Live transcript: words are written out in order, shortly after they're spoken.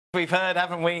We've heard,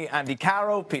 haven't we, Andy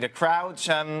Carroll, Peter Crouch,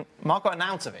 Marco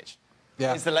Arnautovic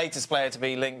is the latest player to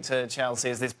be linked to Chelsea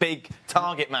as this big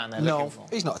target man they're looking for. No,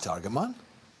 he's not a target man.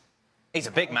 He's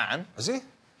a big man. Is he? Of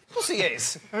course he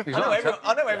is. I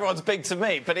know everyone's big to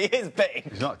me, but he is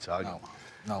big. He's not a target.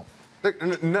 No.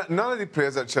 Look, none of the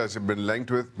players that Chelsea have been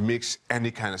linked with makes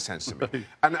any kind of sense to me.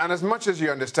 and as much as you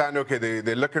understand, OK,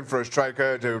 they're looking for a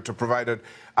striker to provide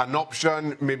an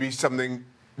option, maybe something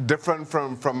different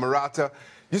from Morata.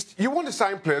 You want to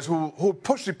sign players who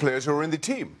push the players who are in the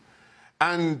team.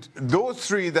 And those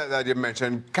three that you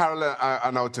mentioned, Carroll,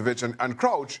 Arnautovic and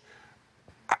Crouch,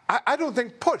 I don't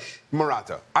think push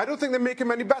Morata. I don't think they make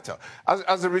him any better.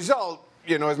 As a result,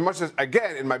 you know, as much as,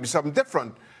 again, it might be something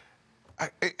different,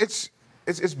 it's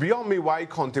beyond me why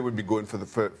Conte would be going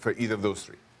for either of those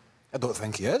three. I don't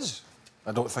think he is.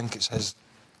 I don't think it's his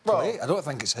play. I don't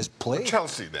think it's his play.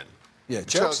 Chelsea, then. Yeah,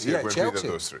 Chelsea. Would be either of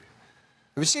those three.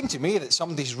 It would seem to me that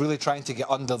somebody's really trying to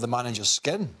get under the manager's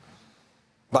skin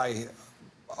by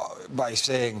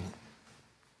saying,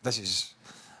 this is...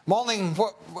 Morning,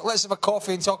 let's have a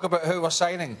coffee and talk about who we're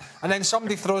signing. And then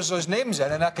somebody throws those names in,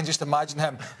 and I can just imagine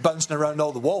him bouncing around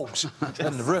all the walls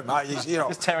in the room. You know,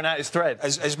 just tearing out his thread.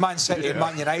 As Man City and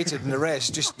Man United and the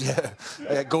rest just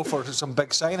go for some big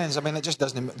signings. I mean, it just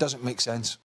doesn't make sense.